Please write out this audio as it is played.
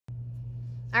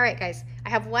All right, guys, I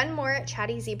have one more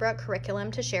Chatty Zebra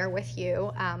curriculum to share with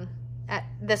you at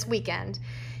this weekend.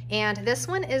 And this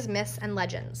one is Myths and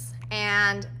Legends.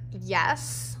 And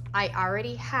yes, I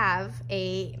already have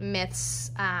a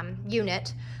myths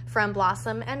unit from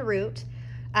Blossom and Root.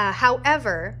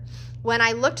 However, when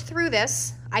I looked through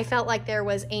this, I felt like there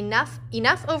was enough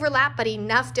overlap, but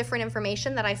enough different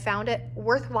information that I found it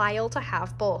worthwhile to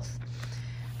have both.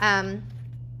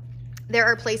 There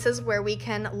are places where we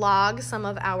can log some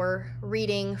of our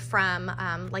reading from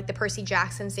like the Percy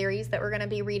Jackson series that we're going to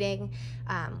be reading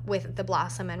with the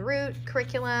Blossom and Root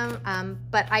curriculum.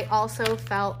 But I also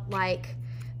felt like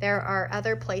there are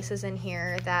other places in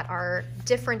here that are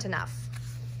different enough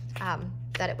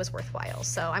that it was worthwhile.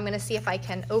 So I'm going to see if I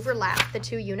can overlap the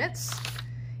two units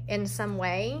in some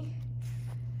way.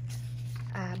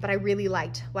 But I really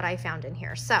liked what I found in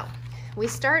here. So we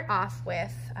start off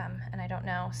with, and I don't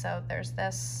know, so there's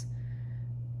this,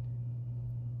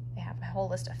 they have a whole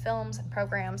list of films and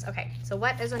programs. Okay, so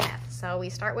what is a myth? So we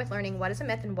start with learning what is a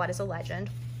myth and what is a legend.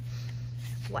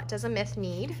 What does a myth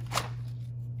need?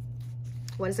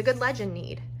 What does a good legend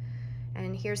need?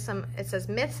 And here's some, it says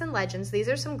myths and legends. These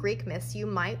are some Greek myths you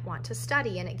might want to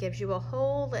study, and it gives you a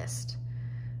whole list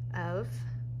of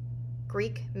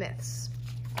Greek myths.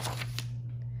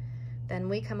 Then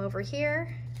we come over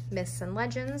here. Myths and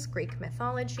legends, Greek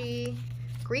mythology,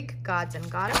 Greek gods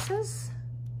and goddesses.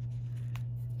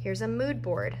 Here's a mood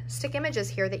board. Stick images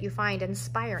here that you find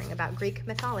inspiring about Greek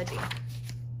mythology.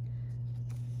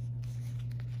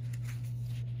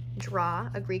 Draw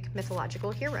a Greek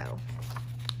mythological hero.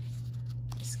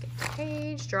 Skip the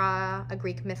page. Draw a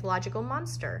Greek mythological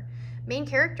monster. Main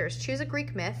characters. Choose a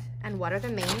Greek myth, and what are the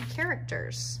main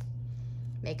characters?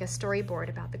 Make a storyboard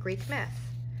about the Greek myth.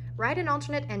 Write an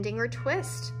alternate ending or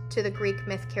twist to the Greek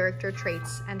myth character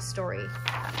traits and story.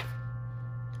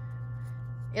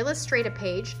 Illustrate a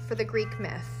page for the Greek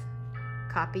myth.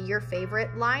 Copy your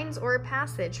favorite lines or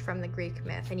passage from the Greek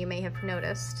myth. And you may have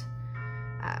noticed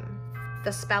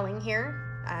the spelling here.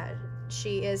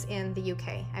 She is in the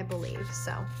UK, I believe.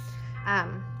 So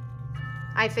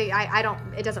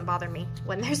it doesn't bother me.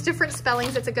 When there's different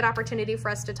spellings, it's a good opportunity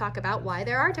for us to talk about why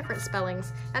there are different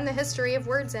spellings and the history of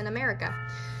words in America.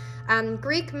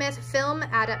 Greek myth film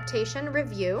adaptation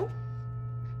review,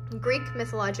 Greek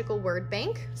mythological word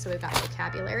bank. So we've got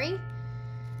vocabulary.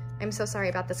 I'm so sorry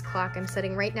about this clock. I'm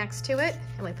sitting right next to it,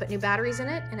 and we put new batteries in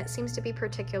it, and it seems to be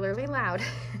particularly loud.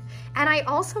 And I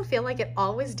also feel like it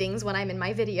always dings when I'm in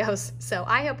my videos, so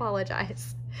I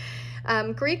apologize.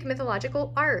 Greek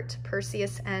mythological art,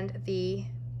 Perseus and the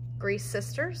Greece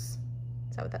sisters.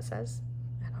 Is that what that says?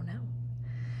 I don't know.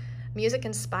 Music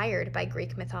inspired by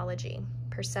Greek mythology,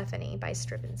 Persephone by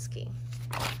Stravinsky.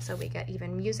 So we get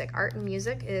even music. Art and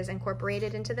music is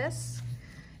incorporated into this.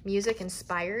 Music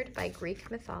inspired by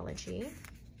Greek mythology.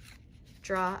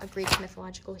 Draw a Greek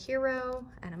mythological hero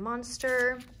and a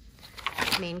monster.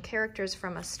 Main characters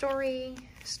from a storyboard.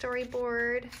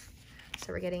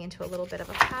 So we're getting into a little bit of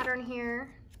a pattern here.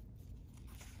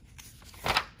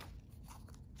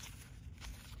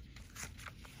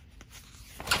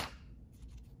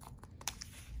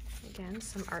 Again,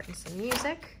 some art and some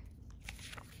music.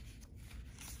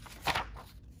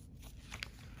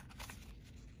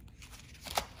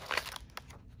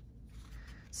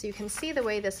 So you can see the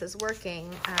way this is working.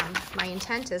 My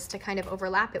intent is to kind of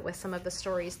overlap it with some of the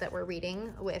stories that we're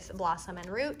reading with Blossom and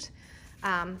Root,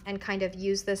 and kind of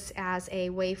use this as a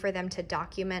way for them to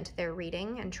document their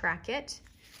reading and track it.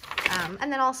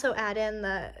 And then also add in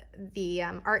the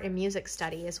art and music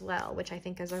study as well, which I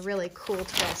think is a really cool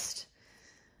twist.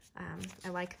 I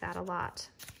like that a lot.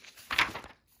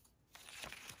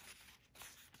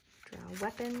 Draw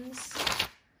weapons.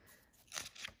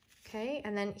 Okay,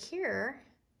 and then here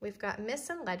we've got myths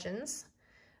and legends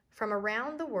from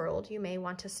around the world you may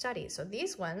want to study. So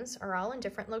these ones are all in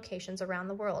different locations around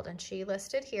the world, and she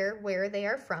listed here where they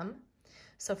are from.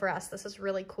 So for us, this is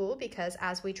really cool because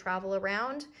as we travel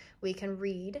around, we can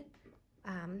read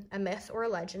a myth or a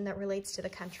legend that relates to the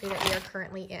country that we are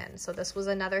currently in. So this was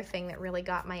another thing that really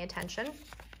got my attention.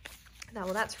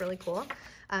 Well, that's really cool.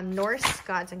 Norse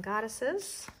gods and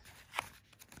goddesses.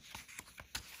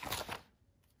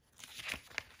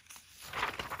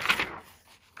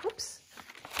 Oops,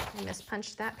 I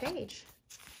mispunched that page.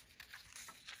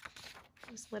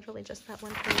 It was literally just that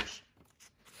one page.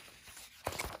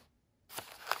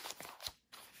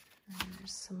 And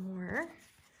there's some more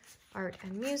art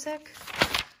and music.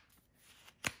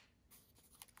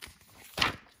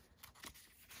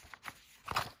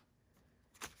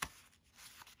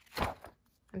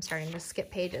 I'm starting to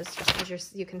skip pages just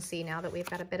because you can see now that we've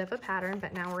got a bit of a pattern,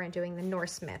 but now we're doing the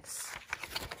Norse myths.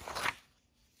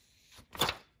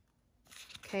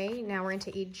 Okay, now we're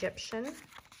into Egyptian.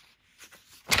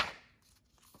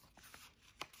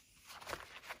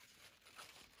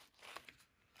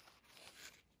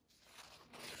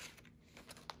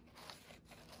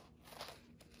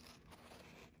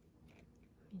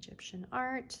 Egyptian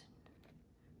art,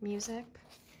 music.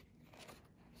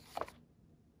 I'm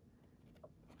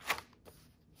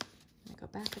gonna go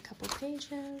back a couple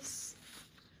pages.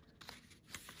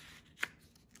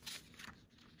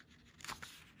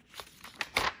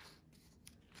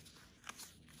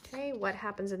 Okay, what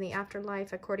happens in the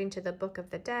afterlife according to the Book of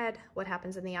the Dead? What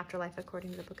happens in the afterlife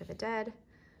according to the Book of the Dead?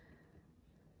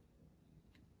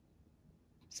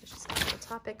 So just a couple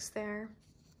topics there.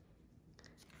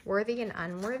 Worthy and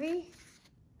unworthy.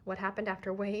 What happened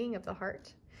after weighing of the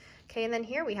heart? Okay, and then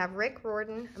here we have Rick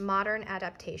Riordan, modern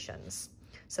adaptations.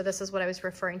 So this is what I was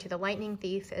referring to. The Lightning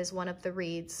Thief is one of the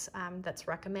reads that's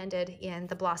recommended in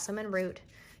the Blossom and Root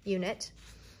unit.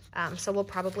 So we'll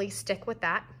probably stick with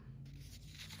that.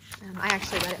 I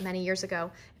actually read it many years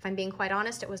ago. If I'm being quite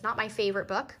honest, it was not my favorite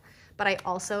book, but I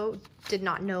also did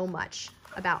not know much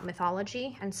about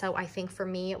mythology. And so I think for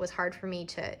me, it was hard for me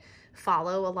to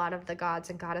follow a lot of the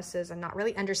gods and goddesses and not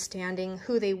really understanding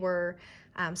who they were.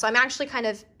 So I'm actually kind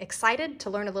of excited to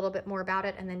learn a little bit more about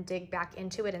it and then dig back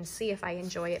into it and see if I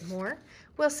enjoy it more.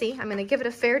 We'll see. I'm going to give it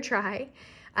a fair try.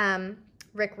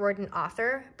 Rick Riordan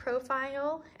author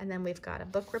profile, and then we've got a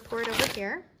book report over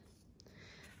here.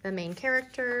 The main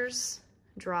characters,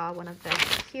 draw one of the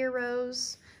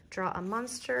heroes, draw a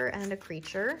monster and a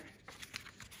creature.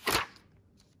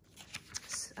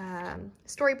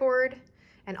 Storyboard,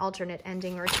 an alternate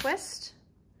ending or twist.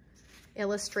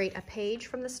 Illustrate a page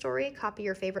from the story. Copy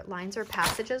your favorite lines or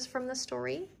passages from the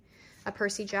story. A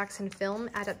Percy Jackson film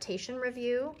adaptation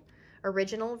review.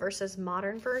 Original versus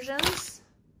modern versions.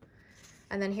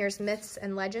 And then here's myths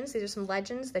and legends. These are some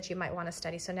legends that you might want to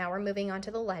study. So now we're moving on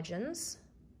to the legends.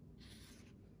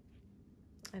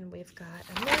 And we've got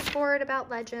a mood board about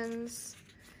legends.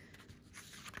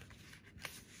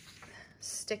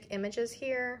 Stick images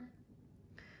here.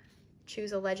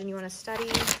 Choose a legend you want to study.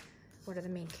 What are the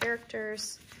main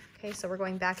characters? Okay, so we're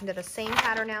going back into the same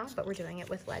pattern now, but we're doing it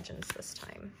with legends this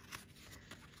time.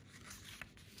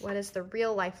 What is the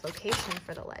real life location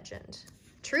for the legend?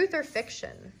 Truth or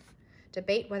fiction?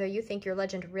 Debate whether you think your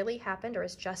legend really happened or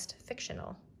is just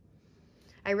fictional.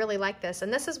 I really like this.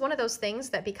 And this is one of those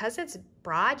things that because it's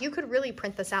broad, you could really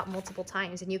print this out multiple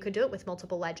times and you could do it with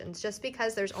multiple legends. Just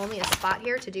because there's only a spot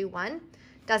here to do one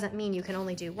doesn't mean you can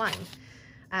only do one.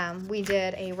 We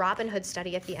did a Robin Hood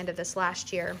study at the end of this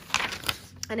last year,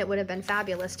 and it would have been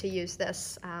fabulous to use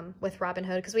this with Robin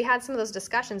Hood because we had some of those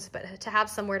discussions, but to have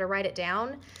somewhere to write it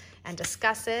down and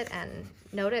discuss it and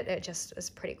note it, it just is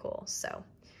pretty cool. So,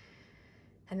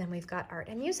 and then we've got art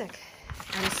and music.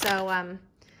 And so,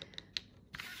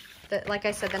 like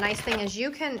I said, the nice thing is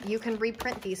you can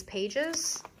reprint these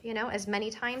pages, you know, as many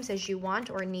times as you want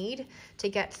or need to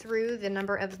get through the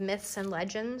number of myths and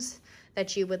legends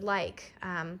that you would like.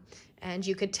 And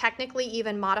you could technically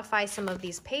even modify some of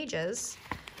these pages.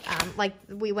 Like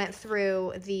we went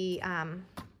through the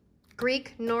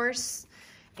Greek, Norse,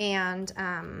 and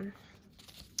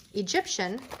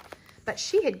Egyptian, but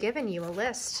she had given you a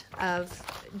list of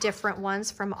different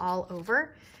ones from all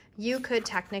over. You could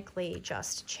technically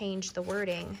just change the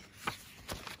wording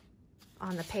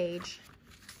on the page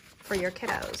for your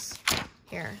kiddos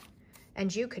here.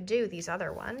 And you could do these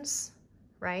other ones,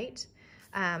 right?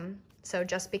 So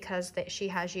just because she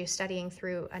has you studying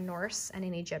through a Norse and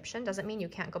an Egyptian doesn't mean you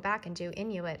can't go back and do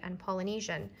Inuit and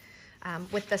Polynesian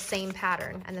with the same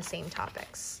pattern and the same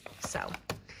topics. So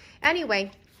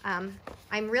anyway, I'm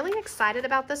really excited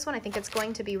about this one. I think it's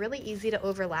going to be really easy to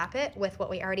overlap it with what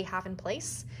we already have in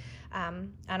place.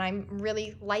 And I'm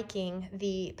really liking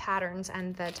the patterns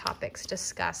and the topics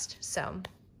discussed. So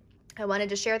I wanted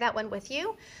to share that one with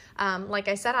you. Like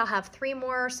I said, I'll have 3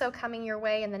 more or so coming your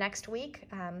way in the next week.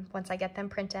 Once I get them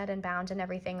printed and bound and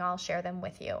everything, I'll share them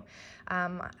with you.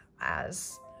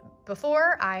 As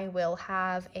before, I will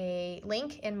have a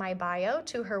link in my bio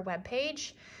to her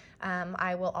webpage.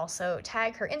 I will also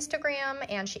tag her Instagram,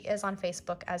 and she is on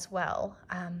Facebook as well.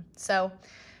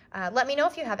 Let me know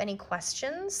if you have any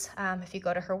questions. If you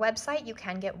go to her website, you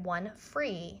can get 1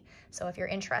 free. So if you're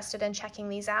interested in checking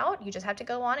these out, you just have to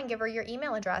go on and give her your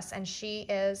email address. And she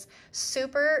is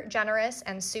super generous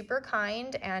and super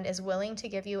kind and is willing to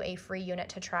give you a free unit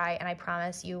to try. And I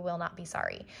promise you will not be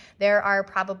sorry. There are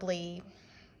probably,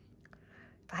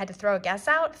 if I had to throw a guess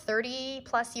out, 30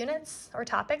 plus units or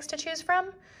topics to choose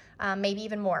from, maybe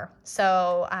even more.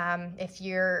 So if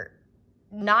you're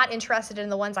not interested in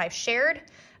the ones I've shared,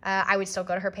 I would still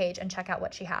go to her page and check out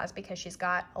what she has because she's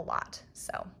got a lot.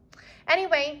 So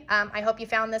anyway, I hope you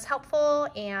found this helpful,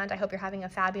 and I hope you're having a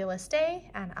fabulous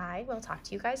day, and I will talk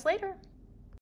to you guys later.